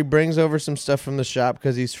over. He brings over some stuff from the shop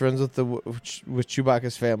because he's friends with with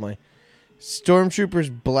Chewbacca's family.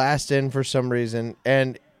 Stormtroopers blast in for some reason,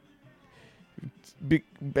 and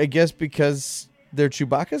I guess because they're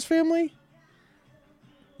Chewbacca's family.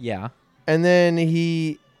 Yeah. And then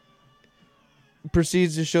he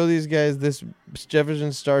proceeds to show these guys this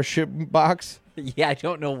Jefferson Starship box. Yeah, I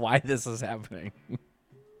don't know why this is happening.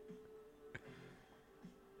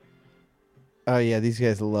 Oh yeah, these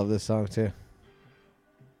guys love this song too.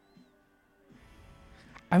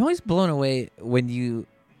 I'm always blown away when you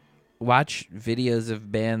watch videos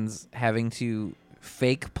of bands having to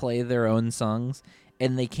fake play their own songs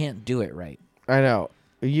and they can't do it right. I know.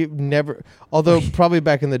 You never, although probably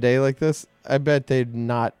back in the day like this, I bet they'd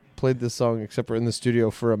not played this song except for in the studio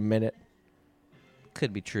for a minute.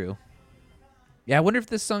 Could be true. Yeah, I wonder if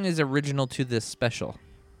this song is original to this special.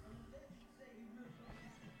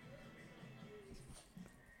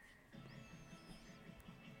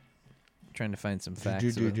 trying to find some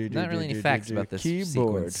facts. Not really any facts about this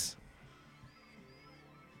keyboard. sequence.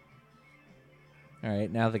 All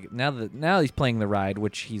right, now he's playing the ride,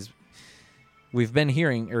 which we've been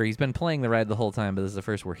hearing, or he's been playing the ride the whole time, but this is the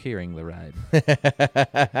first we're hearing the ride.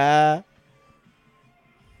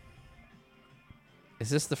 Is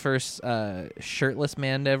this the first shirtless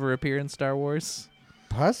man to ever appear in Star Wars?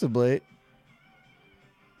 Possibly.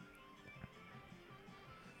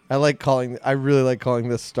 I really like calling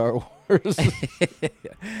this Star Wars.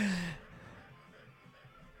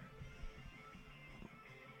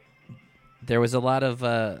 There was a lot of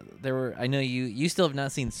I know you still have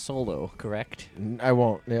not seen Solo, correct? I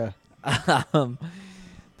won't. Yeah.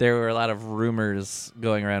 There were a lot of rumors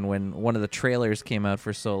going around when one of the trailers came out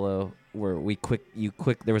for Solo, where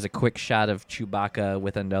there was a quick shot of Chewbacca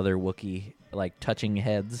with another Wookiee like touching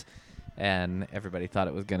heads, and everybody thought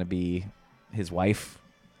it was going to be his wife.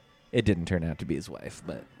 It didn't turn out to be his wife,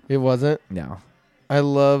 but It wasn't. no. I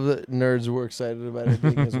love that nerds were excited about it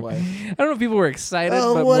being his wife. I don't know if people were excited,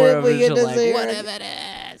 Oh, but what more if of we it get was to like, see what her? if it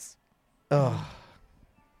is? Oh.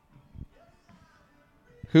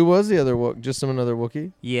 Who was the other Wookiee? Just another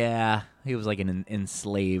Wookiee? Yeah, he was like an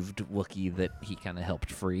enslaved Wookiee that he kind of helped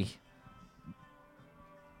free.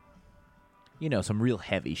 You know, some real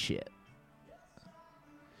heavy shit.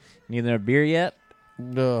 Need another beer yet?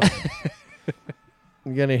 No.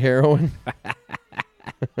 You got any heroin?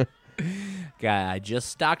 Guy, I just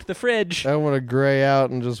stocked the fridge. I want to gray out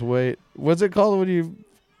and just wait. What's it called when you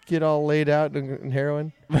get all laid out in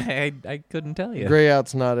heroin? I couldn't tell you. Gray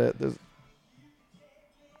out's not it.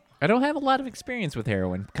 I don't have a lot of experience with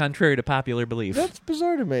heroin, contrary to popular belief. That's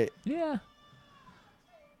bizarre to me. Yeah.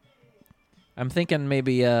 I'm thinking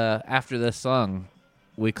maybe after this song,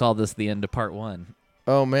 we call this the end of part 1.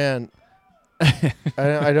 Oh, man.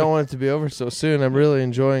 I don't want it to be over so soon. I'm really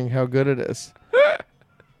enjoying how good it is.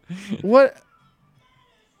 What?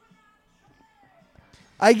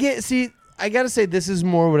 I got to say, this is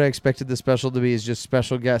more what I expected the special to be, is just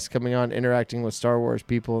special guests coming on, interacting with Star Wars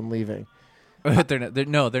people and leaving. they're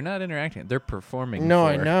not interacting. They're performing. No,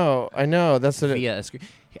 for I know. That's what via a screen.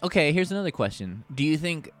 Okay, here's another question. Do you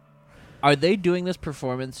think, are they doing this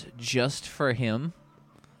performance just for him?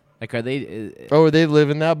 Like, are they... Oh, they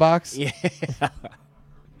live in that box? Yeah.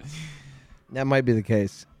 That might be the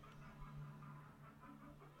case.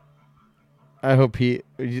 I hope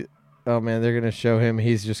oh man, they're gonna show him.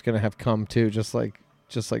 He's just gonna have cum too, just like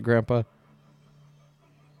Grandpa.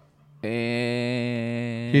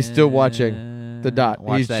 And He's still watching the dot.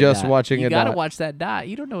 Watch He's that just dot. watching you a gotta dot. watch that dot.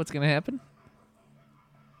 You don't know what's gonna happen.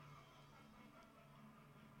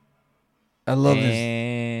 I love this.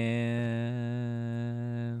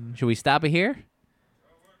 And should we stop it here,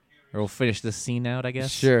 or we'll finish this scene out? I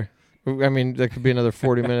guess. Sure. I mean, that could be another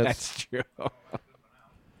 40 minutes. That's true.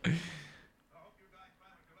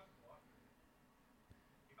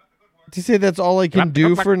 Do you say that's all I can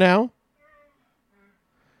do for now?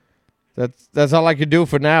 That's all I can do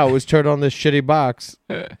for now is turn on this shitty box.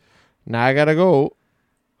 Now I gotta go.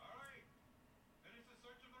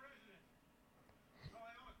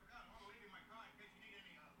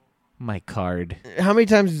 My card. How many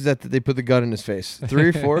times is that they put the gun in his face? 3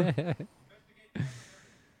 or 4?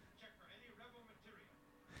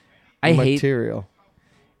 I hate. Material.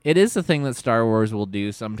 It is the thing that Star Wars will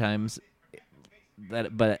do sometimes.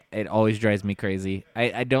 But it always drives me crazy.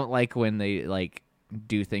 I don't like when they like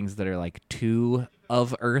do things that are like too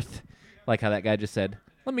of Earth, like how that guy just said,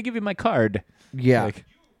 "Let me give you my card." Yeah.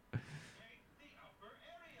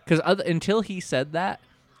 Because until he said that,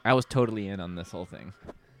 I was totally in on this whole thing.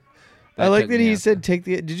 I like took that me he out. said, "Take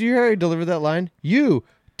the." Did you hear he delivered that line? You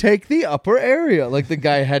take the upper area. Like the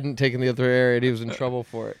guy hadn't taken the upper area and he was in trouble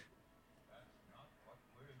for it.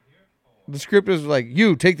 The script is like,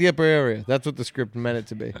 "You take the upper area." That's what the script meant it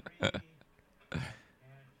to be.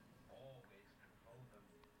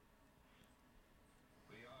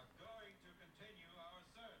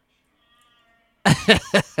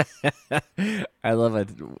 I love a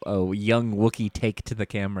young Wookiee take to the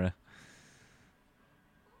camera.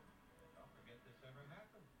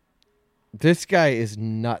 This guy is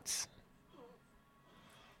nuts.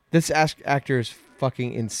 This actor is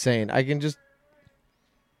fucking insane. I can just...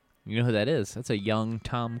 You know who that is? That's a young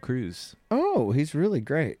Tom Cruise. Oh, he's really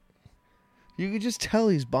great. You can just tell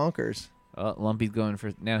he's bonkers. Oh, Lumpy's going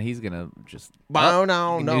for... Now he's going to just...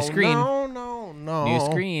 Oh, new screen. No. New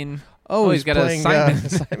screen. Oh, he's got playing, an assignment.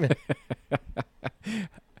 assignment.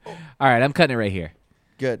 All right, I'm cutting it right here.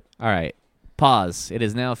 Good. All right. Pause. It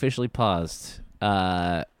is now officially paused.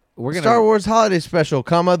 We're gonna Star Wars Holiday Special,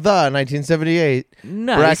 the 1978.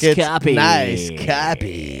 Nice brackets, copy. Nice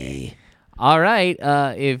copy. All right.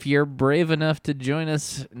 If you're brave enough to join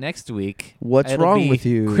us next week, What's it'll wrong be with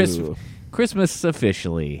you? Christmas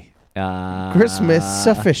officially. Christmas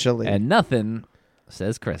officially. And nothing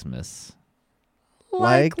says Christmas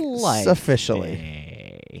like Life officially.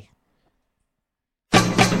 Day.